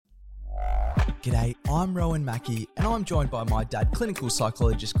G'day, I'm Rowan Mackey and I'm joined by my dad, clinical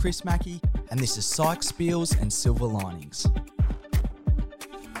psychologist Chris Mackey, and this is Psych Spiels and Silver Linings.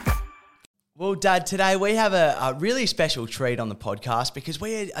 Well, Dad, today we have a really special treat on the podcast because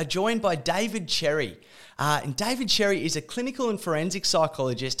we are joined by David Cherry. And David Cherry is a clinical and forensic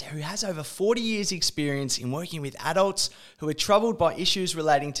psychologist who has over 40 years' experience in working with adults who are troubled by issues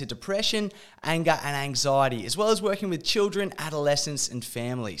relating to depression, anger and anxiety, as well as working with children, adolescents and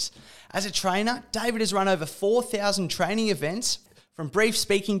families. As a trainer, David has run over 4,000 training events, from brief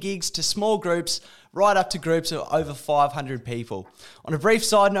speaking gigs to small groups, right up to groups of over 500 people. On a brief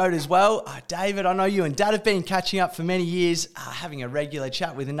side note as well, David, I know you and Dad have been catching up for many years, having a regular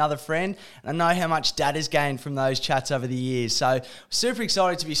chat with another friend, and I know how much Dad has gained from those chats over the years. So super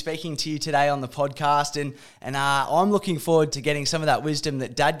excited to be speaking to you today on the podcast, and I'm looking forward to getting some of that wisdom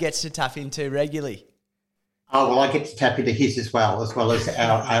that Dad gets to tap into regularly. Oh, well, I get to tap into his as well as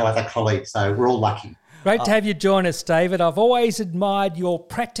our other colleagues, so we're all lucky. Great to have you join us, David. I've always admired your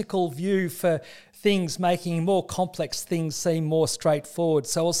practical view for things, making more complex things seem more straightforward.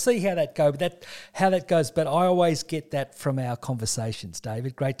 So we'll see how that goes. But I always get that from our conversations,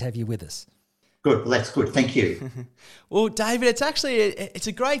 David. Great to have you with us. Good. Well, that's good. Thank you. Well, David, it's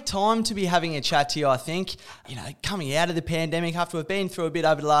a great time to be having a chat to you, I think. You know, coming out of the pandemic, after we've been through a bit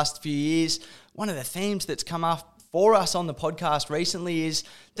over the last few years, one of the themes that's come up for us on the podcast recently is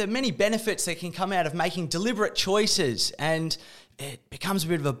the many benefits that can come out of making deliberate choices, and it becomes a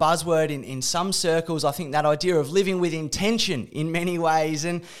bit of a buzzword in some circles. I think that idea of living with intention in many ways,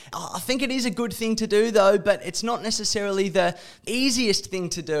 and I think it is a good thing to do though, but it's not necessarily the easiest thing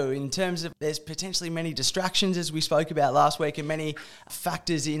to do in terms of there's potentially many distractions, as we spoke about last week, and many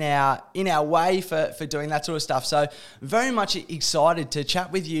factors in our way for doing that sort of stuff. So very much excited to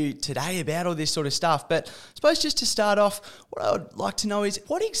chat with you today about all this sort of stuff. But I suppose just to start off, what I would like to know is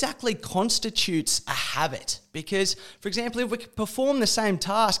what exactly constitutes a habit? Because, for example, if we perform the same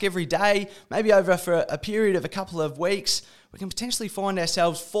task every day, maybe over for a period of a couple of weeks, we can potentially find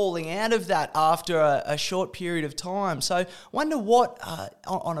ourselves falling out of that after a short period of time. So I wonder what,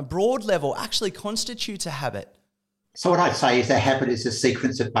 on a broad level, actually constitutes a habit. So what I'd say is a habit is a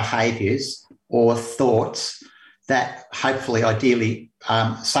sequence of behaviours or thoughts that hopefully, ideally,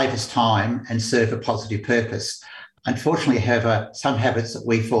 save us time and serve a positive purpose. Unfortunately, however, some habits that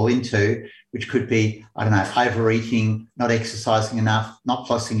we fall into, which could be, overeating, not exercising enough, not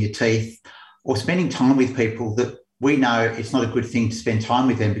flossing your teeth, or spending time with people that we know it's not a good thing to spend time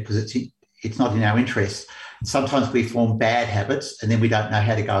with them because it's not in our interest. Sometimes we form bad habits and then we don't know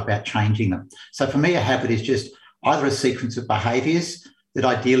how to go about changing them. So for me, a habit is just either a sequence of behaviours that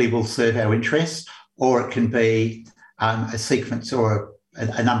ideally will serve our interests, or it can be a sequence or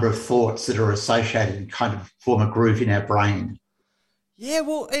a number of thoughts that are associated and kind of form a groove in our brain. Yeah,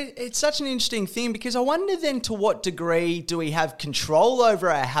 well, it's such an interesting thing because I wonder then to what degree do we have control over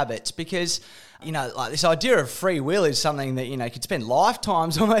our habits? Because, like this idea of free will is something that, could spend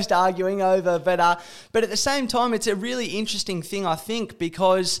lifetimes almost arguing over. But at the same time, it's a really interesting thing, I think,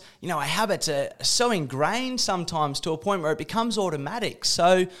 because, our habits are so ingrained sometimes to a point where it becomes automatic.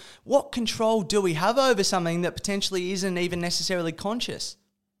 So what control do we have over something that potentially isn't even necessarily conscious?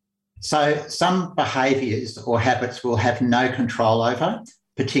 So some behaviours or habits we'll have no control over,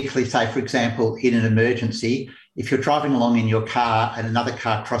 particularly, say, for example, in an emergency. If you're driving along in your car and another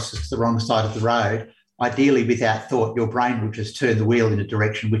car crosses the wrong side of the road, ideally, without thought, your brain will just turn the wheel in a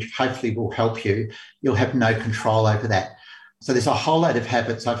direction which hopefully will help you. You'll have no control over that. So there's a whole load of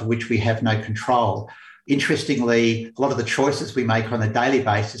habits over which we have no control. Interestingly, a lot of the choices we make on a daily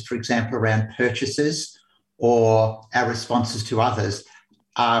basis, for example, around purchases or our responses to others,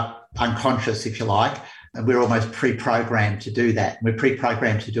 are unconscious, if you like, and we're almost pre-programmed to do that. We're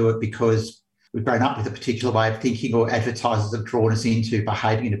pre-programmed to do it because we've grown up with a particular way of thinking, or advertisers have drawn us into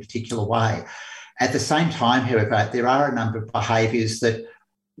behaving in a particular way. At the same time, however, there are a number of behaviours that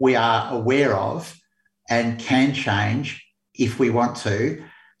we are aware of and can change if we want to.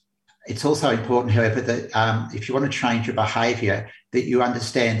 It's also important, however, that if you want to change your behaviour, that you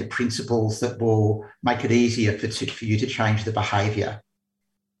understand the principles that will make it easier for you to change the behaviour.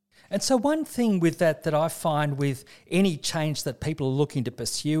 And so one thing with that I find with any change that people are looking to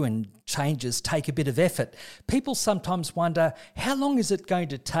pursue, and changes take a bit of effort, people sometimes wonder, how long is it going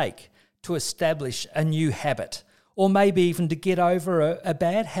to take to establish a new habit, or maybe even to get over a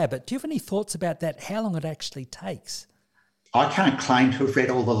bad habit? Do you have any thoughts about that, how long it actually takes? I can't claim to have read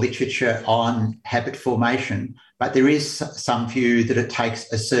all the literature on habit formation, but there is some view that it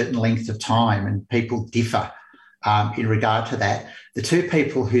takes a certain length of time, and people differ in regard to that. The two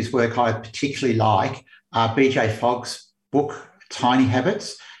people whose work I particularly like are BJ Fogg's book, Tiny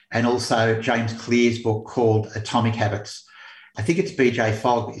Habits, and also James Clear's book called Atomic Habits. I think it's BJ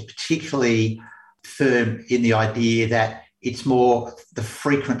Fogg is particularly firm in the idea that it's more the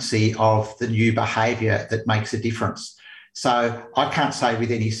frequency of the new behaviour that makes a difference. So I can't say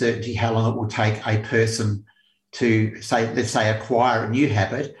with any certainty how long it will take a person to, let's say, acquire a new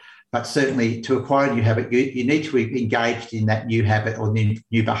habit, but certainly to acquire a new habit, you need to be engaged in that new habit or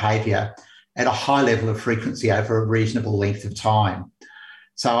new behaviour at a high level of frequency over a reasonable length of time.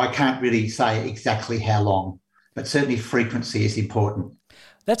 So I can't really say exactly how long, but certainly frequency is important.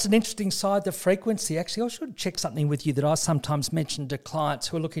 That's an interesting side, the frequency. Actually, I should check something with you that I sometimes mention to clients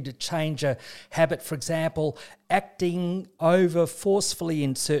who are looking to change a habit. For example, acting over forcefully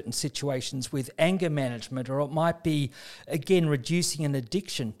in certain situations with anger management, or it might be, again, reducing an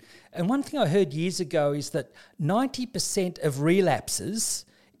addiction. And one thing I heard years ago is that 90% of relapses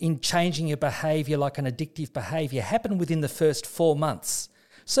in changing a behaviour like an addictive behaviour happen within the first 4 months.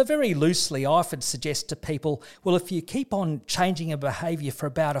 So very loosely, I often suggest to people, well, if you keep on changing a behaviour for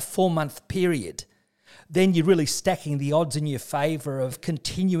about a 4-month period, then you're really stacking the odds in your favour of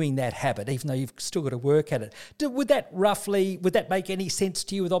continuing that habit, even though you've still got to work at it. Would that make any sense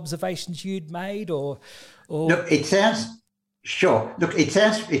to you with observations you'd made, or? Look, it sounds sure. Look, it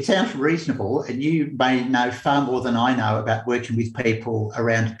sounds reasonable, and you may know far more than I know about working with people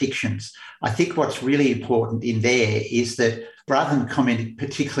around addictions. I think what's really important in there is that, rather than commenting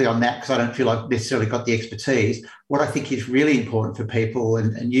particularly on that, because I don't feel I've necessarily got the expertise, what I think is really important for people,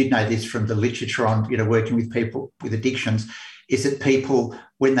 and you'd know this from the literature on, working with people with addictions, is that people,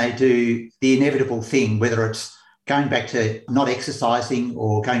 when they do the inevitable thing, whether it's going back to not exercising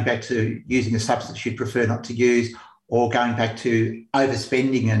or going back to using a substance you'd prefer not to use, or going back to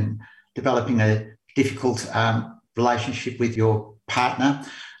overspending and developing a difficult relationship with your partner,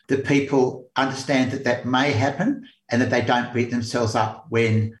 that people understand that may happen and that they don't beat themselves up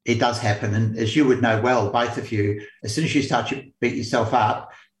when it does happen. And as you would know well, both of you, as soon as you start to beat yourself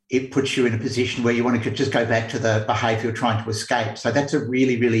up, it puts you in a position where you want to just go back to the behaviour you're trying to escape. So that's a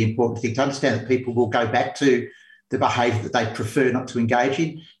really, really important thing to understand, that people will go back to the behaviour that they prefer not to engage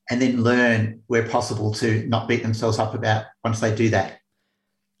in, and then learn where possible to not beat themselves up about once they do that.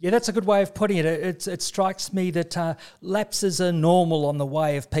 Yeah, that's a good way of putting it. It strikes me that lapses are normal on the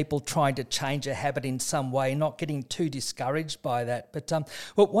way of people trying to change a habit in some way, not getting too discouraged by that. But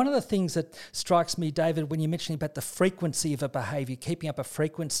one of the things that strikes me, David, when you're mentioning about the frequency of a behaviour, keeping up a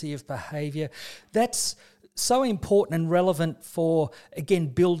frequency of behaviour, that's so important and relevant for, again,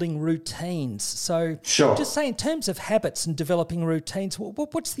 building routines. So sure. Just say, in terms of habits and developing routines,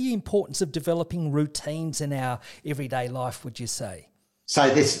 what's the importance of developing routines in our everyday life, would you say? So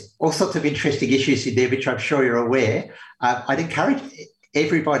there's all sorts of interesting issues in there, which I'm sure you're aware. I'd encourage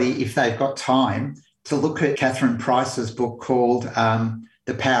everybody, if they've got time, to look at Catherine Price's book called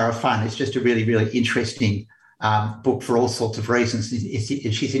The Power of Fun. It's just a really, really interesting book for all sorts of reasons.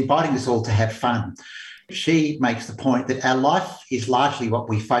 She's inviting us all to have fun. She makes the point that our life is largely what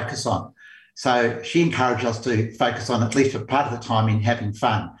we focus on. So she encourages us to focus on, at least for part of the time, in having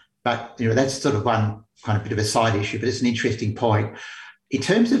fun. But that's sort of one kind of bit of a side issue, but it's an interesting point. In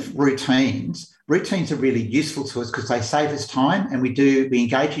terms of routines are really useful to us because they save us time, and we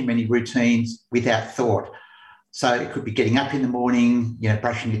engage in many routines without thought. So it could be getting up in the morning,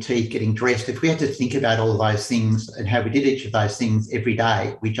 brushing your teeth, getting dressed. If we had to think about all of those things and how we did each of those things every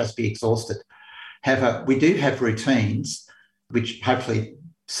day, we'd just be exhausted. However, we do have routines which hopefully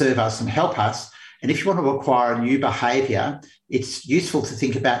serve us and help us. And if you want to acquire a new behaviour, it's useful to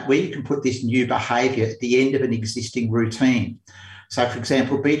think about where you can put this new behaviour at the end of an existing routine. So, for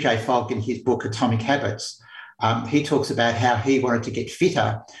example, BJ Fogg, in his book Atomic Habits, he talks about how he wanted to get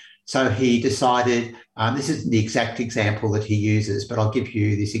fitter. So he decided, this isn't the exact example that he uses, but I'll give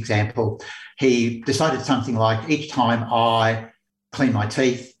you this example. He decided something like, each time I clean my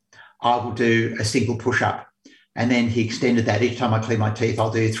teeth, I will do a single push-up. And then he extended that. Each time I clean my teeth,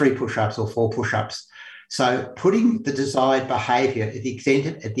 I'll do 3 push-ups or 4 push-ups. So putting the desired behaviour at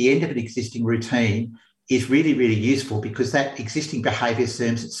the end of an existing routine is really, really useful, because that existing behaviour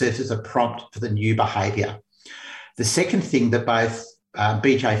serves as a prompt for the new behaviour. The second thing that both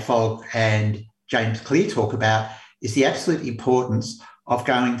BJ Fogg and James Clear talk about is the absolute importance of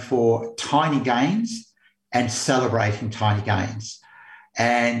going for tiny gains and celebrating tiny gains.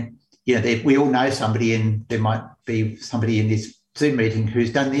 And, we all know somebody, and there might be somebody in this Zoom meeting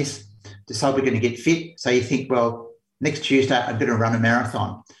who's done this, decide we're going to get fit. So you think, well, next Tuesday I'm going to run a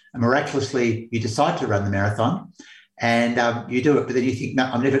marathon. And miraculously, you decide to run the marathon and you do it, but then you think, no,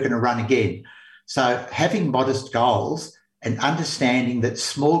 I'm never going to run again. So having modest goals and understanding that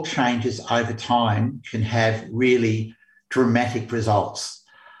small changes over time can have really dramatic results.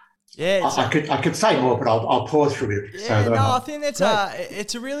 Yeah, I could say more, but I'll pause for a bit. Yeah, I think that's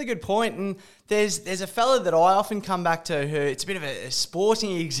it's a really good point. And there's a fella that I often come back to who, it's a bit of a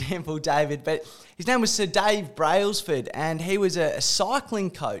sporting example, David, but his name was Sir Dave Brailsford, and he was a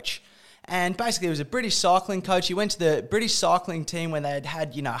cycling coach. And basically, he was a British cycling coach. He went to the British cycling team when they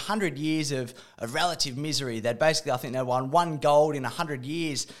had 100 years of relative misery. They'd basically, I think they won 1 gold in 100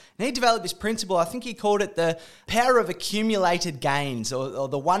 years. And he developed this principle, I think he called it the power of accumulated gains, or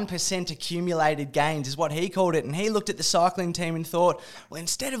the 1% accumulated gains is what he called it. And he looked at the cycling team and thought, well,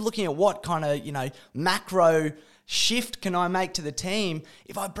 instead of looking at what kind of, macro shift can I make to the team,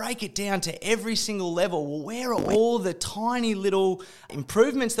 if I break it down to every single level, well, where are all the tiny little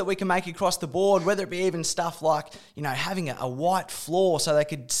improvements that we can make across the board, whether it be even stuff like, having a white floor so they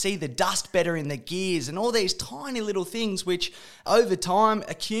could see the dust better in the gears, and all these tiny little things which over time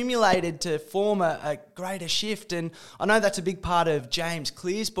accumulated to form a greater shift. And I know that's a big part of James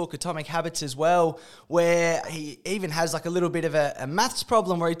Clear's book, Atomic Habits, as well, where he even has like a little bit of a maths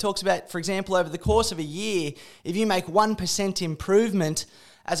problem where he talks about, for example, over the course of a year, if you make 1% improvement,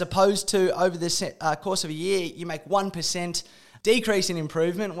 as opposed to over the course of a year, you make 1% decrease in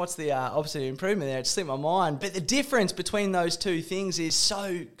improvement. What's the opposite of improvement there? It slipped my mind. But the difference between those two things is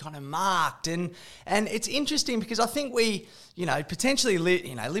so kind of marked. And it's interesting because I think we, potentially live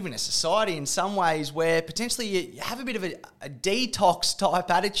in a society in some ways where potentially you have a bit of a detox type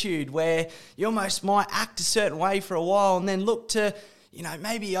attitude where you almost might act a certain way for a while and then look to,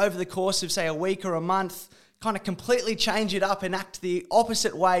 maybe over the course of, say, a week or a month, kind of completely change it up and act the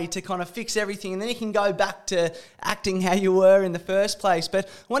opposite way to kind of fix everything. And then you can go back to acting how you were in the first place. But I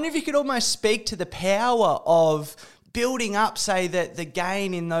wonder if you could almost speak to the power of building up, say, that the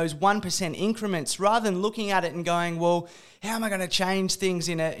gain in those 1% increments, rather than looking at it and going, well, how am I going to change things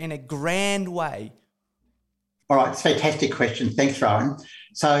in a grand way? All right, it's a fantastic question. Thanks, Rowan.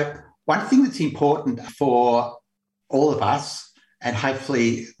 So one thing that's important for all of us, and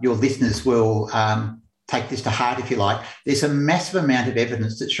hopefully your listeners will take this to heart, if you like, there's a massive amount of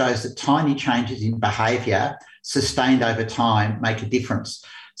evidence that shows that tiny changes in behaviour sustained over time make a difference.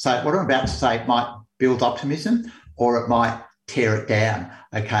 So what I'm about to say might build optimism or it might tear it down,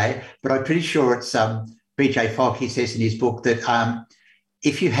 okay? But I'm pretty sure it's BJ Fogg, he says in his book that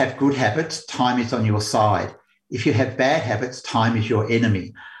if you have good habits, time is on your side. If you have bad habits, time is your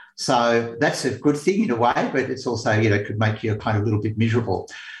enemy. So that's a good thing in a way, but it's also, could make you kind of a little bit miserable.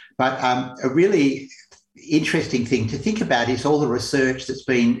 But a really interesting thing to think about is all the research that's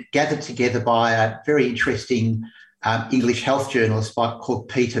been gathered together by a very interesting English health journalist called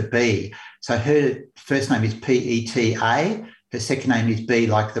Peter B. So her first name is P-E-T-A, her second name is B,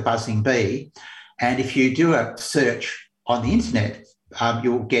 like the buzzing bee. And if you do a search on the internet,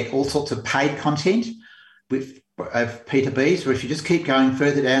 you'll get all sorts of paid content of Peter B's, or if you just keep going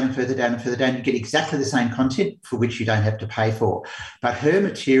further down and further down and further down, you get exactly the same content for which you don't have to pay for. But her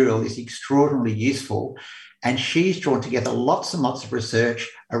material is extraordinarily useful, and she's drawn together lots and lots of research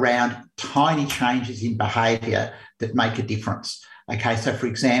around tiny changes in behaviour that make a difference. Okay, so for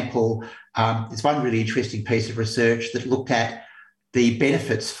example, there's one really interesting piece of research that looked at the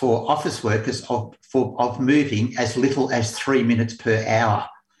benefits for office workers of moving as little as 3 minutes per hour.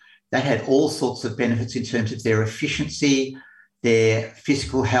 That had all sorts of benefits in terms of their efficiency, their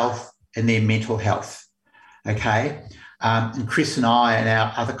physical health, and their mental health. Okay. And Chris and I and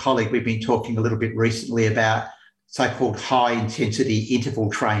our other colleague, we've been talking a little bit recently about so-called high-intensity interval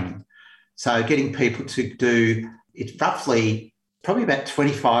training. So getting people to do, it's roughly probably about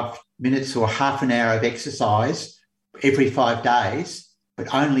 25 minutes or half an hour of exercise every 5 days,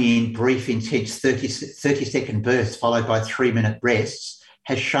 but only in brief, intense 30-second bursts followed by 3-minute rests,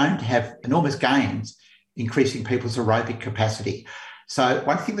 has shown to have enormous gains, increasing people's aerobic capacity. So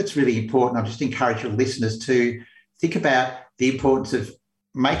one thing that's really important, I'll just encourage your listeners to think about the importance of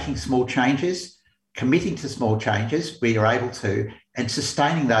making small changes, committing to small changes where you're able to, and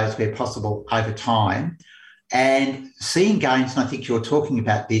sustaining those where possible over time, and seeing gains. And I think you're talking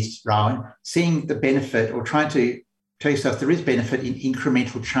about this, Rowan, seeing the benefit or trying to tell yourself there is benefit in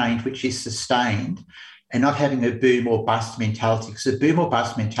incremental change, which is sustained, and not having a boom or bust mentality, because a boom or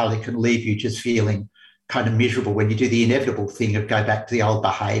bust mentality can leave you just feeling kind of miserable when you do the inevitable thing of go back to the old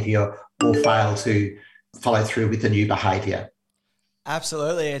behaviour or fail to follow through with the new behaviour.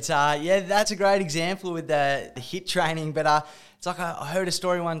 Absolutely. It's that's a great example with the HIIT training, but it's like I heard a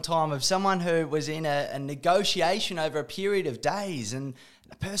story one time of someone who was in a negotiation over a period of days, and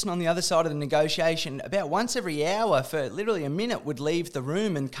the person on the other side of the negotiation about once every hour for literally a minute would leave the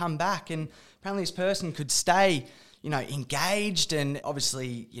room and come back, and apparently this person could stay engaged and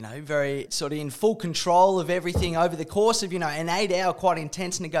obviously, very sort of in full control of everything over the course of, an 8-hour quite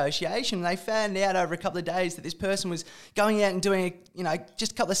intense negotiation. They found out over a couple of days that this person was going out and doing,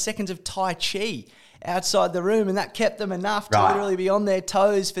 just a couple of seconds of Tai Chi outside the room, and that kept them enough to literally be on their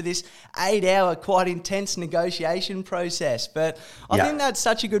toes for this 8-hour quite intense negotiation process. But I think that's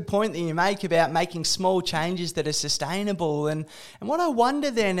such a good point that you make about making small changes that are sustainable. And what I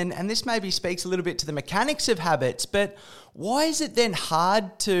wonder then, and this maybe speaks a little bit to the mechanics of habits, but why is it then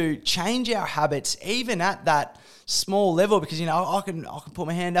hard to change our habits even at that small level? Because I can put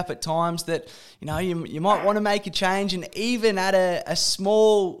my hand up at times that you might want to make a change, and even at a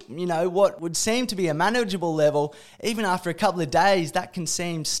small what would seem to be a manageable level, even after a couple of days, that can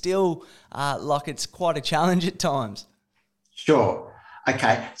seem still like it's quite a challenge at times. Sure.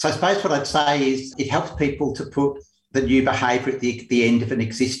 Okay. So I suppose what I'd say is it helps people to put the new behaviour at the end of an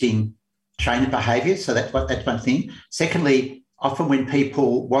existing chain of behaviour. So that's one thing. Secondly, often when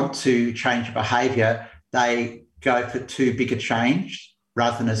people want to change a behaviour, they go for too big a change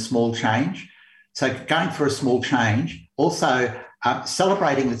rather than a small change. So going for a small change, also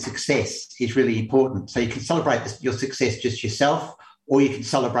celebrating the success is really important. So you can celebrate your success just yourself, or you can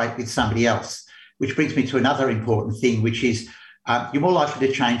celebrate with somebody else, which brings me to another important thing, which is you're more likely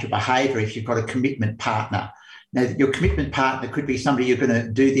to change your behaviour if you've got a commitment partner. Now, your commitment partner could be somebody you're going to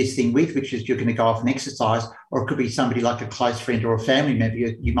do this thing with, which is you're going to go off and exercise, or it could be somebody like a close friend or a family member.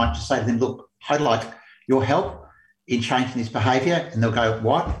 You might just say to them, look, I'd like your help in changing this behaviour. And they'll go,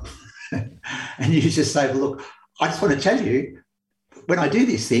 what? And you just say, well, look, I just want to tell you, when I do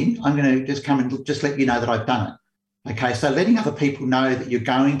this thing, I'm going to just come and just let you know that I've done it. Okay, so letting other people know that you're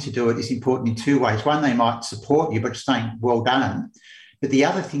going to do it is important in two ways. One, they might support you, but just saying, well done. But the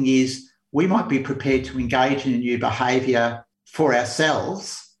other thing is, we might be prepared to engage in a new behaviour for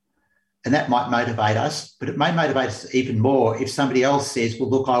ourselves, and that might motivate us, but it may motivate us even more if somebody else says, well,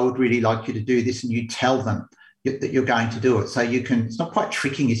 look, I would really like you to do this, and you tell them that you're going to do it. So it's not quite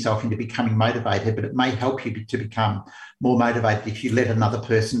tricking yourself into becoming motivated, but it may help you to become more motivated if you let another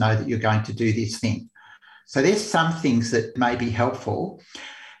person know that you're going to do this thing. So there's some things that may be helpful.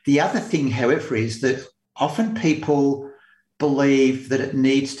 The other thing, however, is that often people believe that it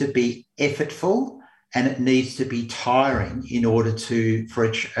needs to be effortful and it needs to be tiring in order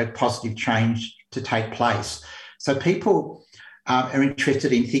for a positive change to take place. So people are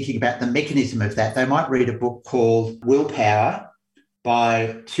interested in thinking about the mechanism of that. They might read a book called Willpower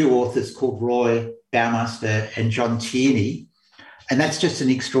by two authors called Roy Baumeister and John Tierney, and that's just an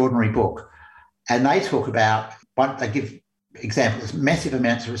extraordinary book. And they talk about, they give examples, massive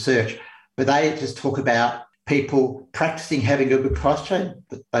amounts of research, but they just talk about people practicing having a good posture.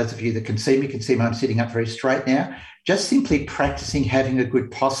 Those of you that can see me I'm sitting up very straight now. Just simply practicing having a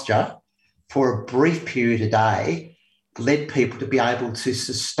good posture for a brief period a day led people to be able to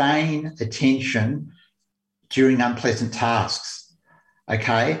sustain attention during unpleasant tasks.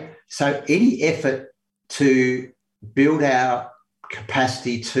 Okay, so any effort to build our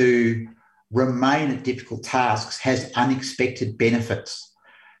capacity to remain at difficult tasks has unexpected benefits.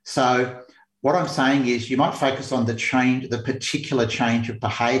 So what I'm saying is you might focus on the particular change of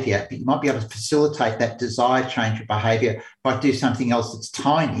behaviour, but you might be able to facilitate that desired change of behaviour by doing something else that's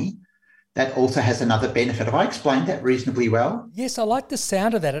tiny that also has another benefit. Have I explained that reasonably well? Yes, I like the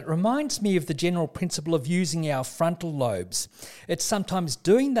sound of that. It reminds me of the general principle of using our frontal lobes. It's sometimes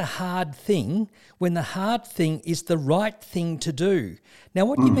doing the hard thing when the hard thing is the right thing to do. Now,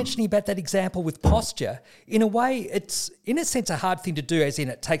 what you're mentioning about that example with posture, in a way, it's in a sense a hard thing to do, as in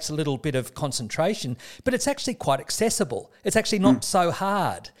it takes a little bit of concentration, but it's actually quite accessible. It's actually not so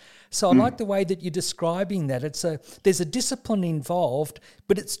hard. So I like the way that you're describing that. There's a discipline involved,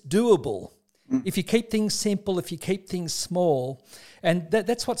 but it's doable. If you keep things simple, if you keep things small. And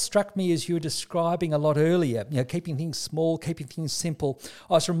that's what struck me as you were describing a lot earlier, keeping things small, keeping things simple.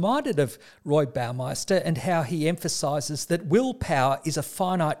 I was reminded of Roy Baumeister and how he emphasises that willpower is a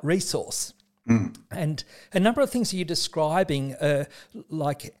finite resource. And a number of things that you're describing,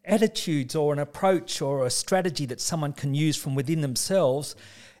 like attitudes or an approach or a strategy that someone can use from within themselves.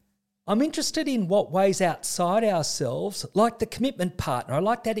 I'm interested in what ways outside ourselves, like the commitment partner. I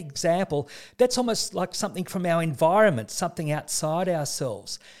like that example. That's almost like something from our environment, something outside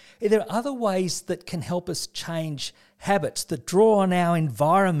ourselves. Are there other ways that can help us change habits that draw on our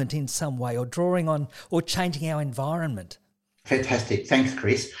environment in some way, or drawing on or changing our environment? Fantastic. Thanks,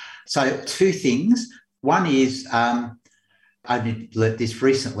 Chris. So two things. One is, I learned this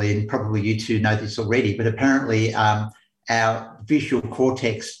recently, and probably you two know this already, but apparently our visual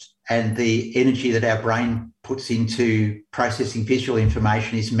cortex and the energy that our brain puts into processing visual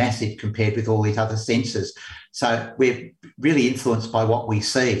information is massive compared with all these other senses. So we're really influenced by what we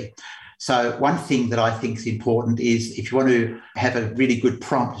see. So one thing that I think is important is if you want to have a really good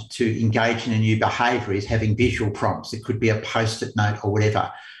prompt to engage in a new behaviour is having visual prompts. It could be a Post-it note or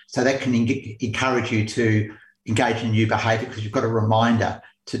whatever. So that can encourage you to engage in a new behaviour because you've got a reminder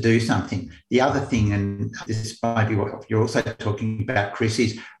to do something. The other thing, and this might be what you're also talking about, Chris,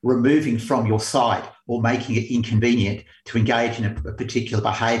 is removing from your sight or making it inconvenient to engage in a particular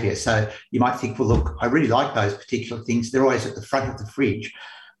behaviour. So you might think, well, look, I really like those particular things. They're always at the front of the fridge.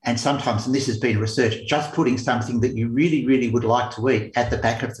 And sometimes, and this has been researched, just putting something that you really, really would like to eat at the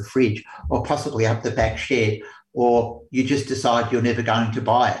back of the fridge or possibly up the back shed, or you just decide you're never going to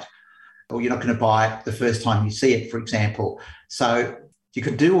buy it or you're not going to buy it the first time you see it, for example. So you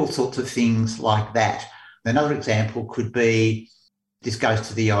can do all sorts of things like that. Another example could be, this goes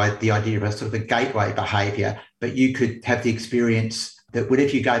to the idea of a sort of a gateway behaviour, but you could have the experience that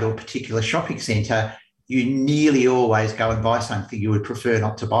whenever you go to a particular shopping centre, you nearly always go and buy something you would prefer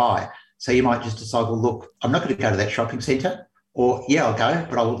not to buy. So you might just decide, well, look, I'm not going to go to that shopping centre, or yeah, I'll go,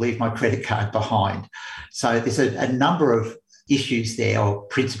 but I will leave my credit card behind. So there's a number of issues there, or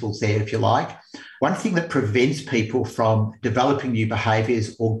principles there, if you like. One thing that prevents people from developing new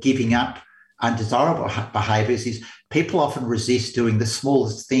behaviours or giving up undesirable behaviours is people often resist doing the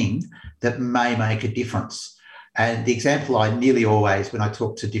smallest thing that may make a difference. And the example I nearly always, when I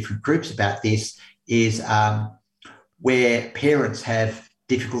talk to different groups about this, is where parents have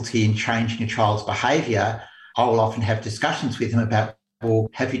difficulty in changing a child's behaviour. I will often have discussions with them about, well,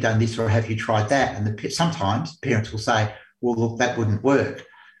 have you done this or have you tried that? And sometimes parents will say, well, look, that wouldn't work.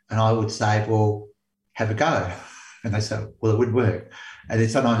 And I would say, well, have a go. And they say, well, it wouldn't work. And then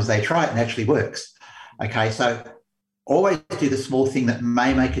sometimes they try it and it actually works. Okay, so always do the small thing that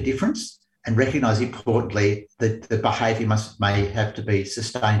may make a difference and recognise importantly that the behaviour may have to be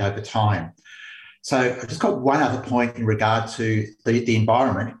sustained over time. So I've just got one other point in regard to the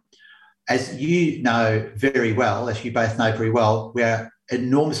environment. As you know very well, as you both know very well, we're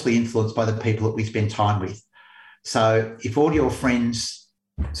enormously influenced by the people that we spend time with. So if all your friends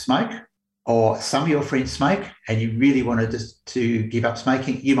smoke, or some of your friends smoke, and you really wanted to give up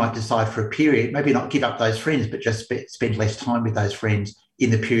smoking, you might decide for a period, maybe not give up those friends, but just spend less time with those friends in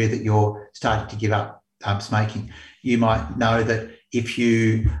the period that you're starting to give up smoking. You might know that if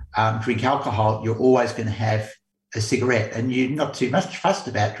you drink alcohol, you're always going to have a cigarette, and you're not too much fussed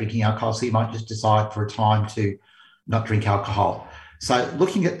about drinking alcohol, so you might just decide for a time to not drink alcohol. So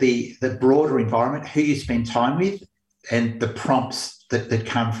looking at the broader environment, who you spend time with, and the prompts that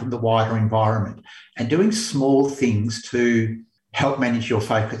come from the wider environment, and doing small things to help manage your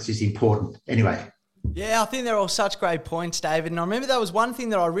focus is important. Anyway. Yeah, I think they're all such great points, David. And I remember that was one thing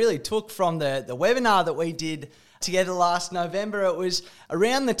that I really took from the webinar that we did together last November. It was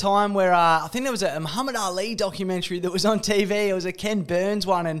around the time where I think there was a Muhammad Ali documentary that was on TV. It was a Ken Burns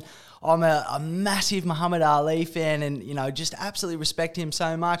one, and I'm a massive Muhammad Ali fan, and just absolutely respect him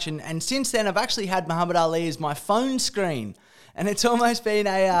so much. And since then, I've actually had Muhammad Ali as my phone screen. And it's almost been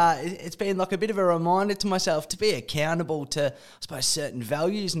it's been like a bit of a reminder to myself to be accountable to, I suppose, certain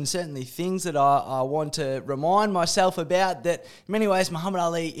values and certainly things that I want to remind myself about that in many ways Muhammad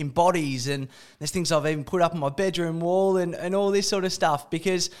Ali embodies. And there's things I've even put up on my bedroom wall and all this sort of stuff,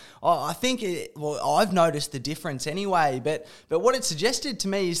 because I think, I've noticed the difference anyway. But what it suggested to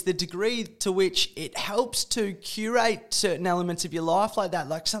me is the degree to which it helps to curate certain elements of your life like that,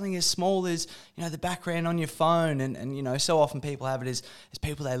 like something as small as, the background on your phone, and so often people have it as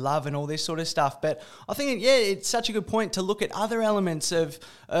people they love and all this sort of stuff. But I think, it's such a good point to look at other elements of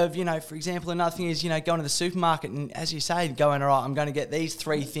for example, another thing is, going to the supermarket and, as you say, going, all right, I'm going to get these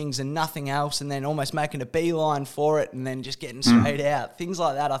 3 things and nothing else, and then almost making a beeline for it and then just getting straight out. Things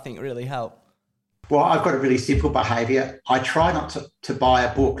like that I think really help. Well, I've got a really simple behaviour. I try not to buy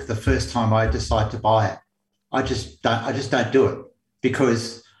a book the first time I decide to buy it. I just don't do it,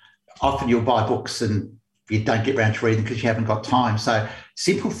 because often you'll buy books and you don't get around to reading because you haven't got time. So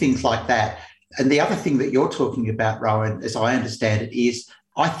simple things like that. And the other thing that you're talking about, Rowan, as I understand it, is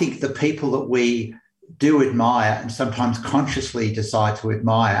I think the people that we do admire and sometimes consciously decide to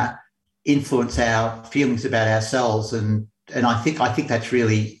admire influence our feelings about ourselves. And I think that's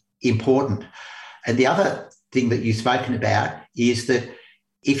really important. And the other thing that you've spoken about is that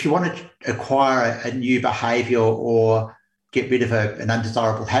if you want to acquire a new behaviour or get rid of an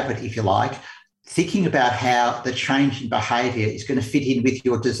undesirable habit, if you like, thinking about how the change in behaviour is going to fit in with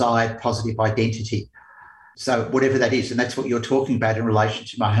your desired positive identity. So whatever that is, and that's what you're talking about in relation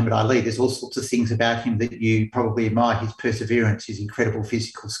to Muhammad Ali. There's all sorts of things about him that you probably admire: his perseverance, his incredible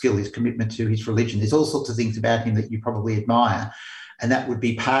physical skill, his commitment to his religion. There's all sorts of things about him that you probably admire. and that would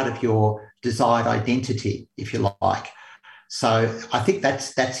be part of your desired identity, if you like. So I think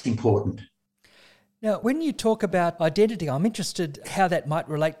that's important. Now, when you talk about identity, I'm interested how that might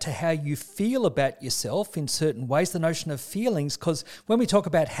relate to how you feel about yourself in certain ways, the notion of feelings, because when we talk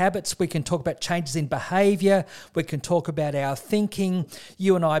about habits, we can talk about changes in behaviour, we can talk about our thinking.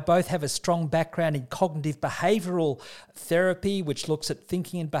 You and I both have a strong background in cognitive behavioural therapy, which looks at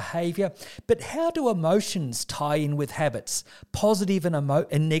thinking and behaviour. But how do emotions tie in with habits, positive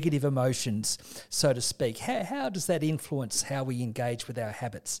and negative emotions, so to speak? How does that influence how we engage with our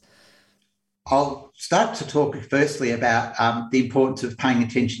habits? I'll start to talk firstly about the importance of paying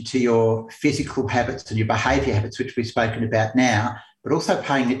attention to your physical habits and your behaviour habits, which we've spoken about now, but also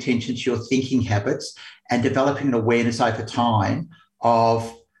paying attention to your thinking habits and developing an awareness over time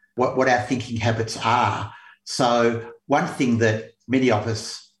of what our thinking habits are. So one thing that many of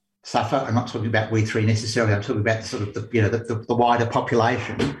us suffer, I'm not talking about we three necessarily, I'm talking about sort of the wider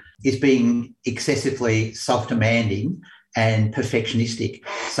population, is being excessively self-demanding and perfectionistic.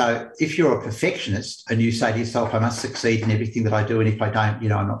 So if you're a perfectionist and you say to yourself, I must succeed in everything that I do, and if I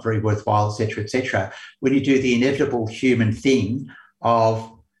don't, I'm not very worthwhile, et cetera, when you do the inevitable human thing of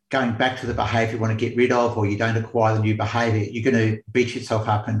going back to the behaviour you want to get rid of, or you don't acquire the new behaviour, you're going to beat yourself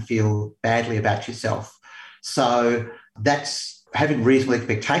up and feel badly about yourself. So that's having reasonable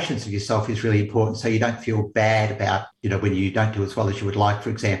expectations of yourself is really important, so you don't feel bad about, when you don't do as well as you would like, for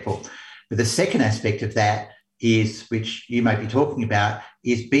example. But the second aspect of that is, which you may be talking about,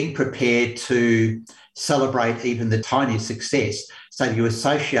 is being prepared to celebrate even the tiniest success. So you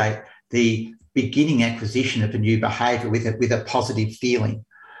associate the beginning acquisition of a new behaviour with a positive feeling.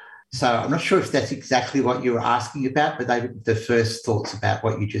 So I'm not sure if that's exactly what you were asking about, but they were the first thoughts about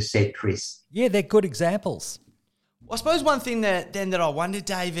what you just said, Chris. Yeah, they're good examples. Well, I suppose one thing that I wonder,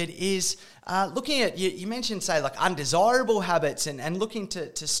 David, is looking at, you mentioned, say, like undesirable habits and looking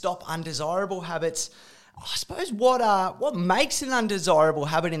to stop undesirable habits. I suppose what makes an undesirable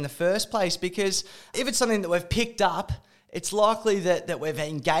habit in the first place? Because if it's something that we've picked up, it's likely that we've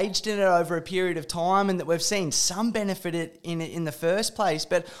engaged in it over a period of time and that we've seen some benefit in it in the first place.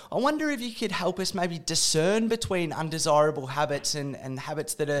 But I wonder if you could help us maybe discern between undesirable habits and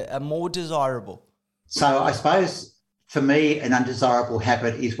habits that are more desirable. So I suppose for me, an undesirable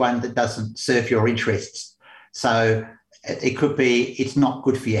habit is one that doesn't serve your interests. So it could be it's not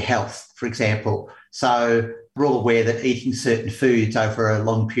good for your health, for example. So we're all aware that eating certain foods over a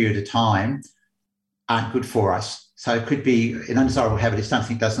long period of time aren't good for us. So it could be an undesirable habit if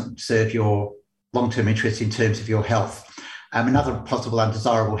something doesn't serve your long-term interests in terms of your health. Another possible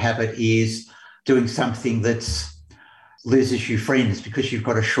undesirable habit is doing something that loses you friends because you've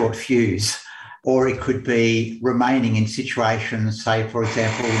got a short fuse. Or it could be remaining in situations, say, for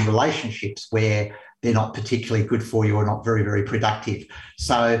example, in relationships where they're not particularly good for you or not very, very productive.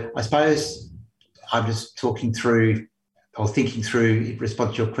 So I suppose I'm just thinking through in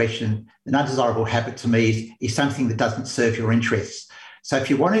response to your question. An undesirable habit to me is something that doesn't serve your interests. So if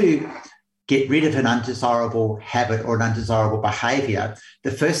you want to get rid of an undesirable habit or an undesirable behaviour,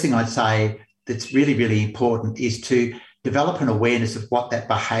 the first thing I'd say that's really, really important is to develop an awareness of what that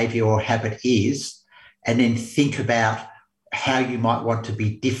behaviour or habit is, and then think about how you might want to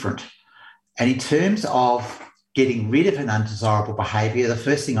be different. And in terms of getting rid of an undesirable behaviour, the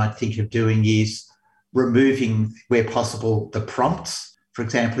first thing I'd think of doing is removing, where possible, the prompts. For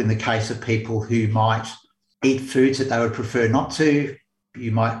example, in the case of people who might eat foods that they would prefer not to,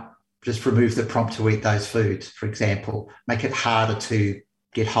 you might just remove the prompt to eat those foods, for example. Make it harder to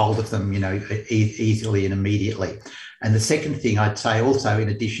get hold of them, easily and immediately. And the second thing I'd say also, in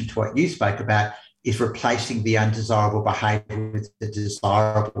addition to what you spoke about, is replacing the undesirable behaviour with the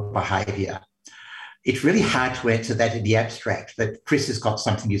desirable behaviour. It's really hard to answer that in the abstract, but Chris has got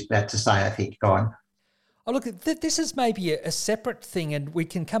something he's about to say, I think. Go on. Oh, look, this is maybe a separate thing, and we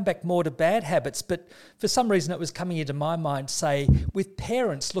can come back more to bad habits, but for some reason it was coming into my mind, say, with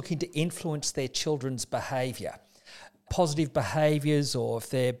parents looking to influence their children's behaviour, positive behaviours, or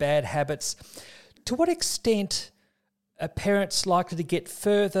if they're bad habits, to what extent are parents likely to get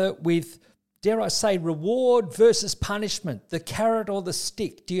further with, dare I say, reward versus punishment, the carrot or the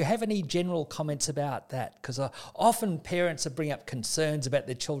stick? Do you have any general comments about that? Because often parents bring up concerns about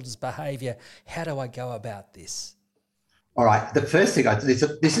their children's behaviour. How do I go about this? All right. The first thing,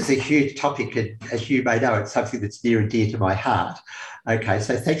 this is a huge topic, and as you may know, it's something that's near and dear to my heart. Okay,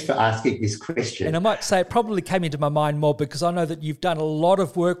 so thanks for asking this question. And I might say it probably came into my mind more because I know that you've done a lot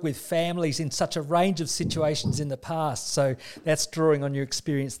of work with families in such a range of situations in the past. So that's drawing on your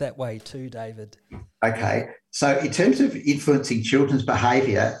experience that way too, David. Okay, so in terms of influencing children's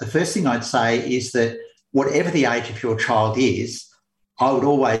behaviour, the first thing I'd say is that whatever the age of your child is, I would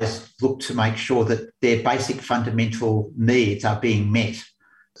always look to make sure that their basic fundamental needs are being met.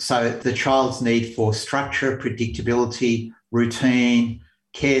 So the child's need for structure, predictability, routine,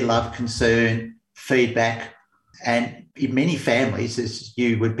 care, love, concern, feedback. And in many families, as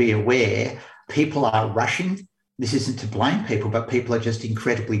you would be aware, people are rushing. This isn't to blame people, but people are just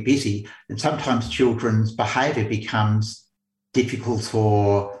incredibly busy. And sometimes children's behaviour becomes difficult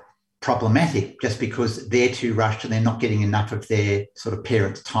or problematic just because they're too rushed and they're not getting enough of their sort of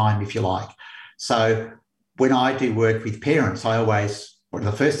parents' time, if you like. So when I do work with parents, one of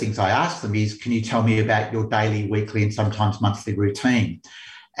the first things I ask them is, can you tell me about your daily, weekly, and sometimes monthly routine?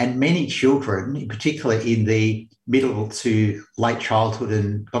 And many children, in particular in the middle to late childhood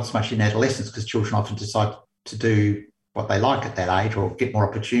and not so much in adolescence, because children often decide to do what they like at that age or get more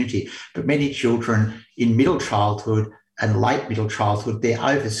opportunity. But many children in middle childhood and late middle childhood, they're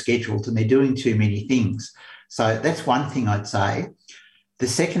overscheduled and they're doing too many things. So that's one thing I'd say. The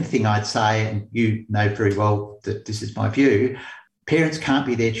second thing I'd say, and you know very well that this is my view, parents can't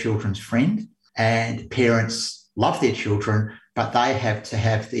be their children's friend, and parents love their children, but they have to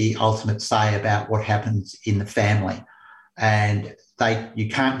have the ultimate say about what happens in the family. And you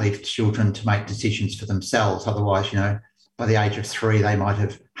can't leave children to make decisions for themselves. Otherwise, by the age of 3, they might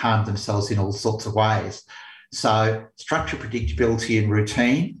have harmed themselves in all sorts of ways. So structure, predictability and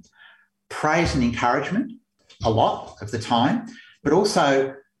routine, praise and encouragement a lot of the time, but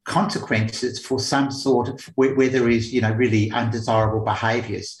also consequences for some sort of where there is, really undesirable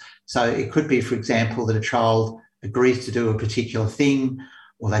behaviours. So it could be, for example, that a child agrees to do a particular thing,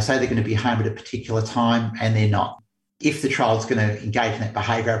 or they say they're going to be home at a particular time and they're not. If the child's going to engage in that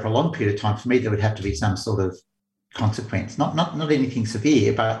behaviour over a long period of time, for me, there would have to be some sort of consequence, not anything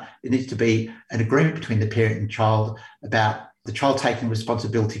severe, but it needs to be an agreement between the parent and child about the child taking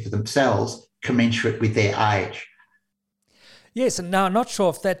responsibility for themselves commensurate with their age. Yes, and no, I'm not sure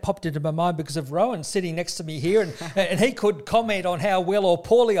if that popped into my mind because of Rowan sitting next to me here, and he could comment on how well or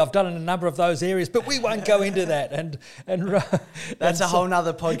poorly I've done in a number of those areas, but we won't go into that. And that's a whole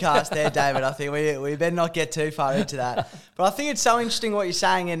nother podcast there, David. I think we better not get too far into that. But I think it's so interesting what you're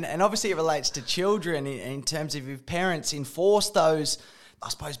saying, and obviously it relates to children in terms of if parents enforce those, I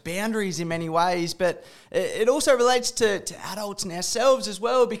suppose, boundaries in many ways, but it also relates to adults and ourselves as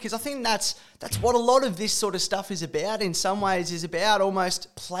well, because I think that's what a lot of this sort of stuff is about in some ways, is about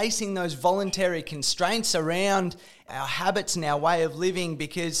almost placing those voluntary constraints around our habits and our way of living,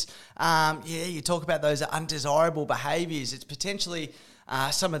 because, you talk about those undesirable behaviours. It's potentially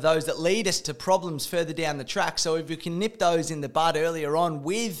some of those that lead us to problems further down the track. So if you can nip those in the bud earlier on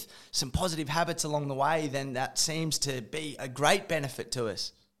with some positive habits along the way, then that seems to be a great benefit to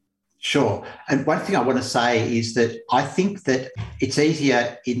us. Sure. And one thing I want to say is that I think that it's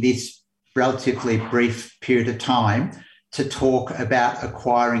easier in this relatively brief period of time to talk about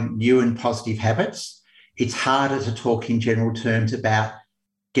acquiring new and positive habits. It's harder to talk in general terms about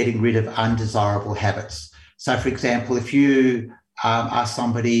getting rid of undesirable habits. So, for example, if you are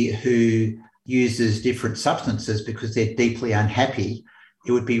somebody who uses different substances because they're deeply unhappy,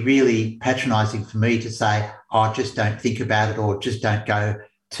 it would be really patronising for me to say, just don't think about it, or just don't go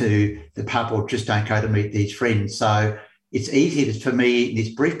to the pub, or just don't go to meet these friends. So it's easier for me in this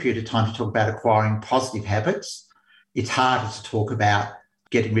brief period of time to talk about acquiring positive habits. It's harder to talk about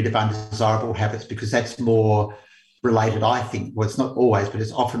getting rid of undesirable habits because that's more related, I think. Well, it's not always, but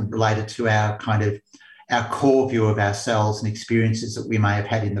it's often related to our core view of ourselves and experiences that we may have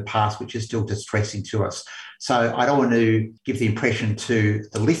had in the past, which is still distressing to us. So I don't want to give the impression to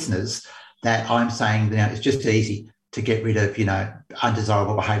the listeners that I'm saying, it's just easy to get rid of,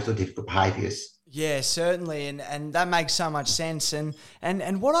 undesirable behaviours or difficult behaviours. Yeah, certainly, and that makes so much sense.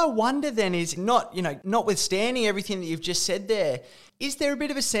 And what I wonder then is, notwithstanding everything that you've just said there, is there a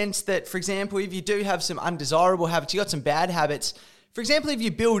bit of a sense that, for example, if you do have some undesirable habits, you've got some bad habits. For example, if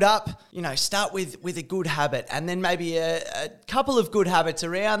you build up, start with a good habit and then maybe a couple of good habits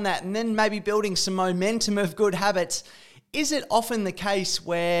around that, and then maybe building some momentum of good habits, is it often the case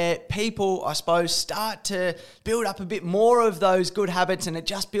where people, I suppose, start to build up a bit more of those good habits and it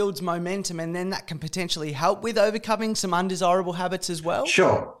just builds momentum, and then that can potentially help with overcoming some undesirable habits as well?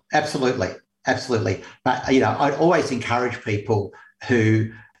 Sure, absolutely. But, I'd always encourage people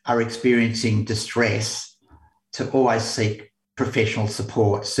who are experiencing distress to always seek professional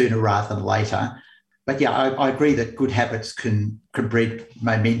support sooner rather than later. But I agree that good habits can breed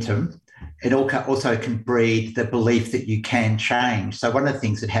momentum. It also can breed the belief that you can change. So one of the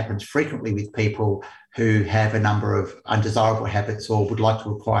things that happens frequently with people who have a number of undesirable habits or would like to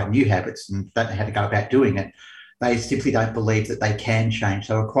acquire new habits and don't know how to go about doing it, they simply don't believe that they can change.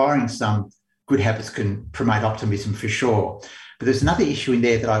 So acquiring some good habits can promote optimism for sure. But there's another issue in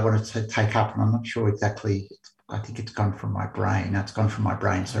there that I wanted to take up, and I'm not sure exactly. I think it's gone from my brain. No, it's gone from my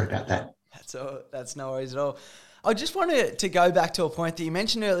brain. Sorry about that. That's no worries at all. I just wanted to go back to a point that you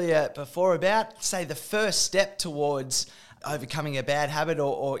mentioned earlier before about, say, the first step towards overcoming a bad habit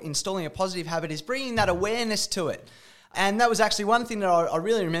or installing a positive habit is bringing that awareness to it. And that was actually one thing that I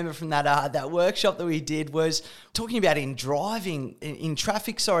really remember from that workshop that we did was talking about in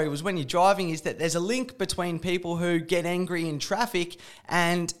traffic, was when you're driving, is that there's a link between people who get angry in traffic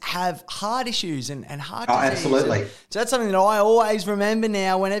and have heart issues and heart disease. Absolutely. So that's something that I always remember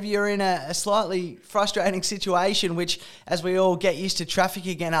now whenever you're in a slightly frustrating situation, which as we all get used to traffic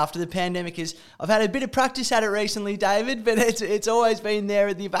again after the pandemic is, I've had a bit of practice at it recently, David, but it's always been there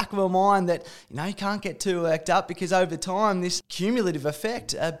at the back of my mind that, you can't get too worked up because over time this cumulative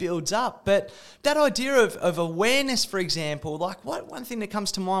effect builds up. But that idea of awareness, for example, like one thing that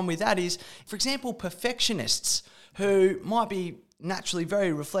comes to mind with that is, for example, perfectionists who might be naturally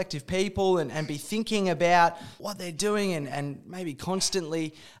very reflective people and be thinking about what they're doing and maybe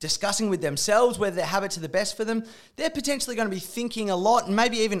constantly discussing with themselves whether their habits are the best for them. They're potentially going to be thinking a lot and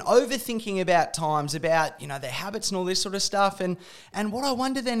maybe even overthinking about times about, their habits and all this sort of stuff. And what I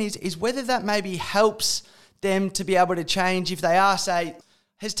wonder then is whether that maybe helps them to be able to change if they are, say,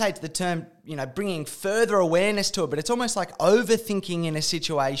 hesitate to the term, bringing further awareness to it, but it's almost like overthinking in a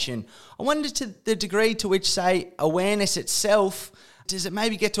situation. I wonder to the degree to which, say, awareness itself, does it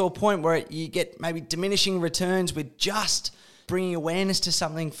maybe get to a point where you get maybe diminishing returns with just bringing awareness to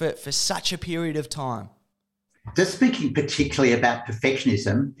something for such a period of time? Just speaking particularly about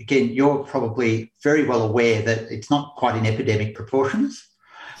perfectionism, again, you're probably very well aware that it's not quite in epidemic proportions,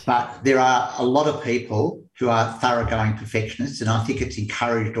 but there are a lot of people who are thoroughgoing perfectionists, and I think it's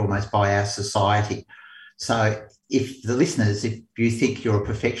encouraged almost by our society. So if you think you're a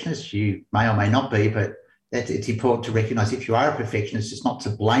perfectionist, you may or may not be, but it's important to recognise if you are a perfectionist, it's not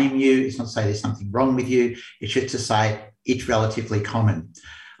to blame you, it's not to say there's something wrong with you, it's just to say it's relatively common.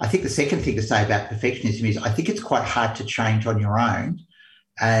 I think the second thing to say about perfectionism is I think it's quite hard to change on your own,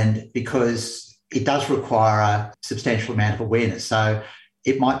 and because it does require a substantial amount of awareness. So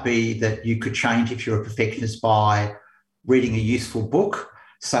it might be that you could change if you're a perfectionist by reading a useful book.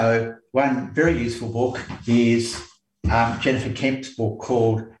 So one very useful book is Jennifer Kemp's book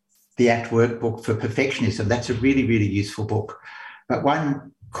called The ACT Workbook for Perfectionism. That's a really, really useful book. But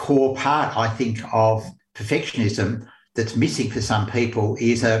one core part, I think, of perfectionism that's missing for some people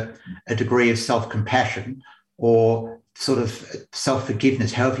is a degree of self-compassion or sort of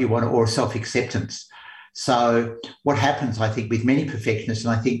self-forgiveness, however you want to, or self-acceptance. So what happens, I think, with many perfectionists,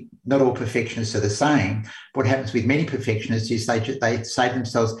 and I think not all perfectionists are the same, what happens with many perfectionists is they say to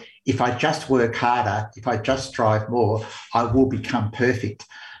themselves, if I just work harder, if I just strive more, I will become perfect.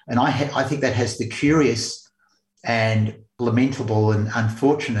 And I think that has the curious and lamentable and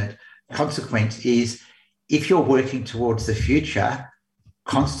unfortunate consequence is if you're working towards the future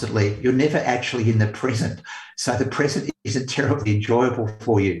constantly, you're never actually in the present. So the present isn't terribly enjoyable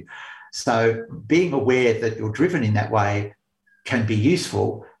for you. So being aware that you're driven in that way can be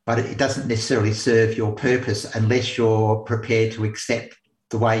useful, but it doesn't necessarily serve your purpose unless you're prepared to accept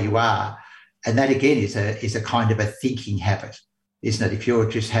the way you are. And that, again, is a kind of a thinking habit, isn't it? If you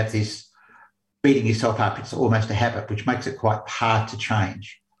just have this beating yourself up, it's almost a habit, which makes it quite hard to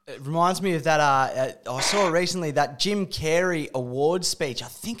change. It reminds me of that, I saw recently that Jim Carrey award speech. I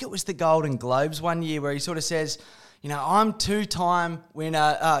think it was the Golden Globes one year where he sort of says, I'm two-time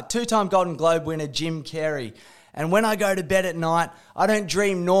Golden Globe winner Jim Carrey. And when I go to bed at night, I don't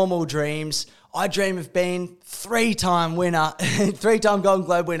dream normal dreams. I dream of being three-time Golden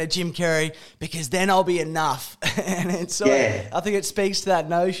Globe winner Jim Carrey, because then I'll be enough. And it's I think it speaks to that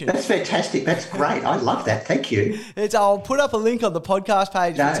notion. That's fantastic. That's great. I love that. Thank you. I'll put up a link on the podcast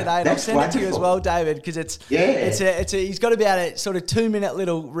page for today, and I'll send it to you as well, David, because he's got about a sort of 2-minute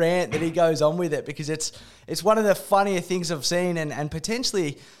little rant that he goes on with it, because it's one of the funnier things I've seen, and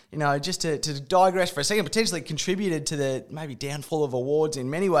potentially, just to digress for a second, potentially contributed to the maybe downfall of awards in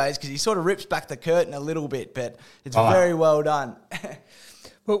many ways, because he sort of rips back the curtain a little bit, but it's very well done.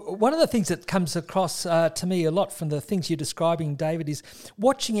 Well, one of the things that comes across to me a lot from the things you're describing, David, is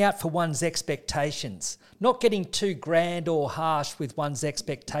watching out for one's expectations, not getting too grand or harsh with one's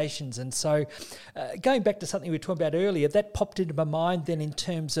expectations. And so going back to something we were talking about earlier, that popped into my mind then in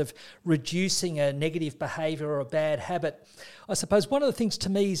terms of reducing a negative behaviour or a bad habit. I suppose one of the things to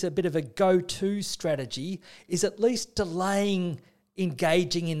me is a bit of a go-to strategy is at least delaying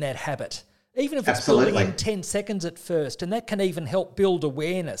engaging in that habit. Even if it's building in 10 seconds at first, and that can even help build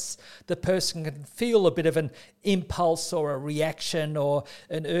awareness. The person can feel a bit of an impulse or a reaction or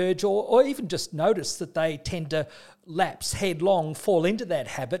an urge, or even just notice that they tend to lapse headlong, fall into that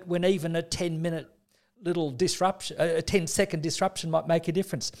habit when even a 10-minute little disruption, a 10-second disruption might make a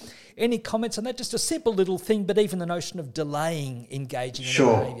difference. Any comments on that? Just a simple little thing, but even the notion of delaying engaging in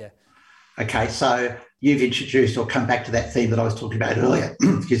the behaviour. Okay, so you've introduced or come back to that theme that I was talking about earlier,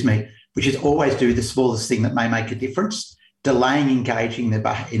 excuse me, which is always do the smallest thing that may make a difference. Delaying engaging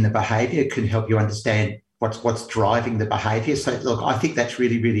in the behaviour can help you understand what's driving the behaviour. So, look, I think that's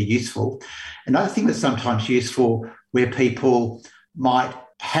really, really useful. Another thing that's sometimes useful where people might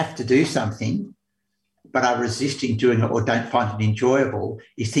have to do something but are resisting doing it or don't find it enjoyable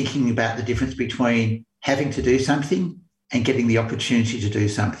is thinking about the difference between having to do something and getting the opportunity to do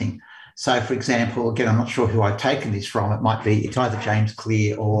something. So, for example, again, I'm not sure who I've taken this from. It's either James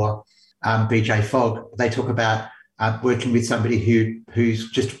Clear or BJ Fogg. They talk about working with somebody who's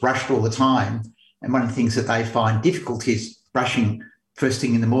just rushed all the time. And one of the things that they find difficult is brushing first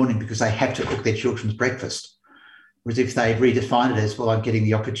thing in the morning because they have to cook their children's breakfast. Whereas if they redefine it as, well, I'm getting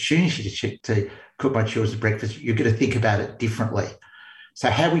the opportunity to cook my children's breakfast, you're going to think about it differently. So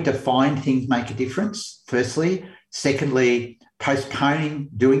how we define things make a difference, firstly. Secondly, postponing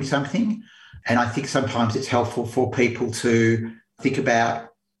doing something. And I think sometimes it's helpful for people to think about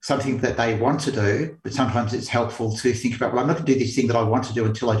something that they want to do, but sometimes it's helpful to think about, well, I'm not going to do this thing that I want to do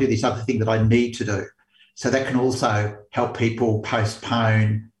until I do this other thing that I need to do. So that can also help people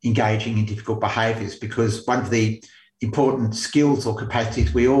postpone engaging in difficult behaviours, because one of the important skills or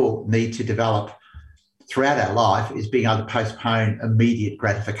capacities we all need to develop throughout our life is being able to postpone immediate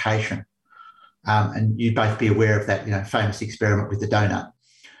gratification. And you'd both be aware of that, famous experiment with the donut,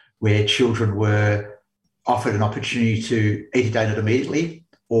 where children were offered an opportunity to eat a donut immediately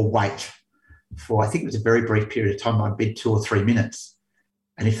or wait for, I think it was a very brief period of time, might be 2 or 3 minutes.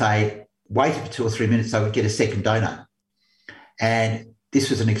 And if they waited for 2 or 3 minutes, they would get a second donut. And this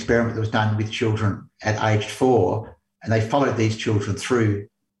was an experiment that was done with children at age 4, and they followed these children through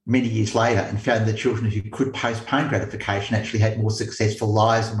many years later and found that children who could postpone gratification actually had more successful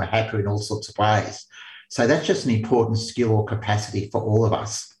lives and were happier in all sorts of ways. So that's just an important skill or capacity for all of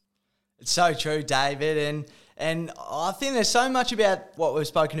us. It's so true, David. And I think there's so much about what we've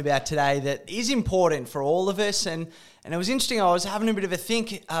spoken about today that is important for all of us. And it was interesting, I was having a bit of a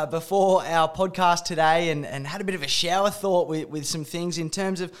think before our podcast today and had a bit of a shower thought with some things in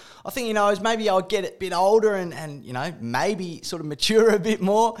terms of, I think, as maybe I'll get a bit older and maybe sort of mature a bit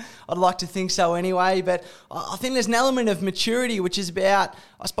more. I'd like to think so anyway. But I think there's an element of maturity which is about,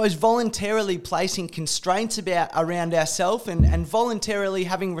 I suppose, voluntarily placing constraints around ourselves and voluntarily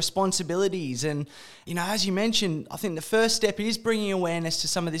having responsibilities. And, as you mentioned, I think the first step is bringing awareness to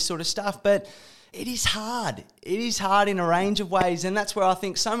some of this sort of stuff. But it is hard. It is hard in a range of ways. And that's where I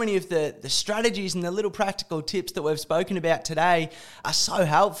think so many of the strategies and the little practical tips that we've spoken about today are so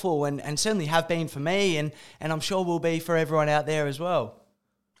helpful and certainly have been for me and I'm sure will be for everyone out there as well.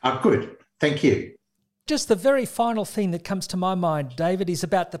 Good. Thank you. Just the very final thing that comes to my mind, David, is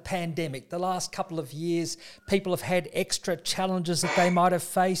about the pandemic. The last couple of years, people have had extra challenges that they might have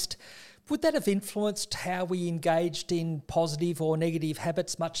faced. Would that have influenced how we engaged in positive or negative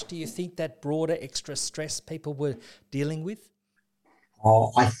habits much, do you think, that broader extra stress people were dealing with?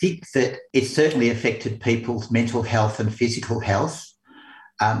 Oh, I think that it certainly affected people's mental health and physical health.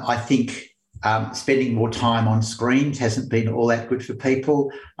 I think spending more time on screens hasn't been all that good for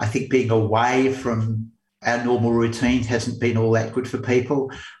people. I think being away from our normal routines hasn't been all that good for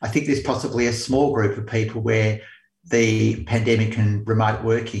people. I think there's possibly a small group of people where the pandemic and remote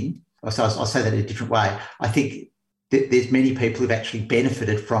working, so I'll say that in a different way. I think there's many people who've actually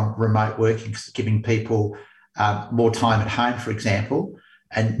benefited from remote working, giving people more time at home, for example,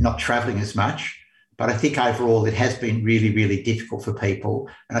 and not travelling as much. But I think overall it has been really, really difficult for people.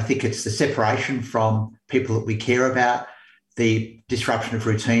 And I think it's the separation from people that we care about, the disruption of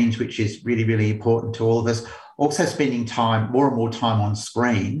routines, which is really, really important to all of us. Also spending more and more time on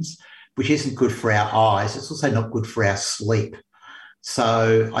screens, which isn't good for our eyes. It's also not good for our sleep.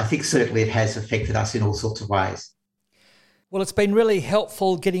 So I think certainly it has affected us in all sorts of ways. Well, it's been really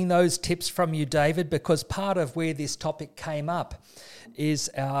helpful getting those tips from you, David, because part of where this topic came up is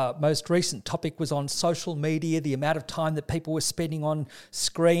our most recent topic was on social media, the amount of time that people were spending on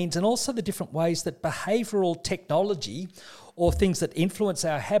screens, and also the different ways that behavioural technology or things that influence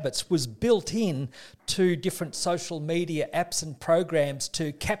our habits was built in to different social media apps and programs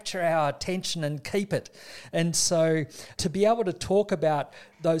to capture our attention and keep it. And so to be able to talk about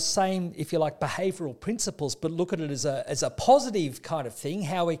those same, if you like, behavioural principles, but look at it as a positive kind of thing,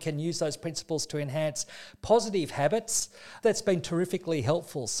 how we can use those principles to enhance positive habits, that's been terrifically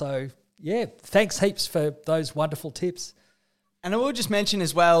helpful. So yeah, thanks heaps for those wonderful tips. And I will just mention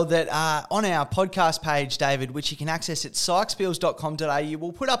as well that on our podcast page, David, which you can access at sykespeals.com.au,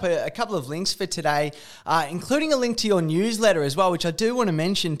 we'll put up a couple of links for today, including a link to your newsletter as well, which I do want to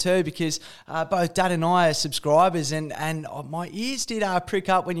mention too, because both Dad and I are subscribers, and my ears did prick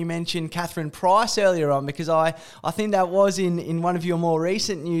up when you mentioned Catherine Price earlier on, because I think that was in one of your more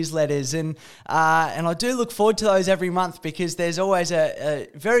recent newsletters, and I do look forward to those every month, because there's always a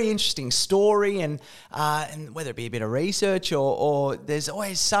very interesting story, and whether it be a bit of research or there's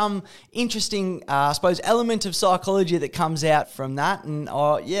always some interesting, I suppose, element of psychology that comes out from that. And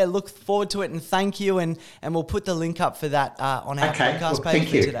look forward to it, and thank you. And we'll put the link up for that on our podcast page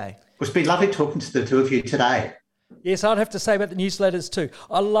for today. Well, it's been lovely talking to the two of you today. Yes, I'd have to say about the newsletters too.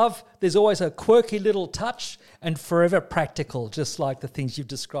 I love, there's always a quirky little touch and forever practical, just like the things you've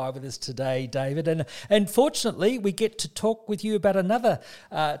described with us today, David. And fortunately, we get to talk with you about another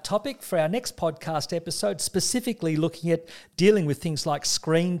topic for our next podcast episode, specifically looking at dealing with things like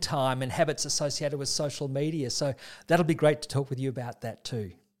screen time and habits associated with social media. So that'll be great to talk with you about that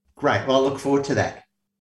too. Great. Well, I look forward to that.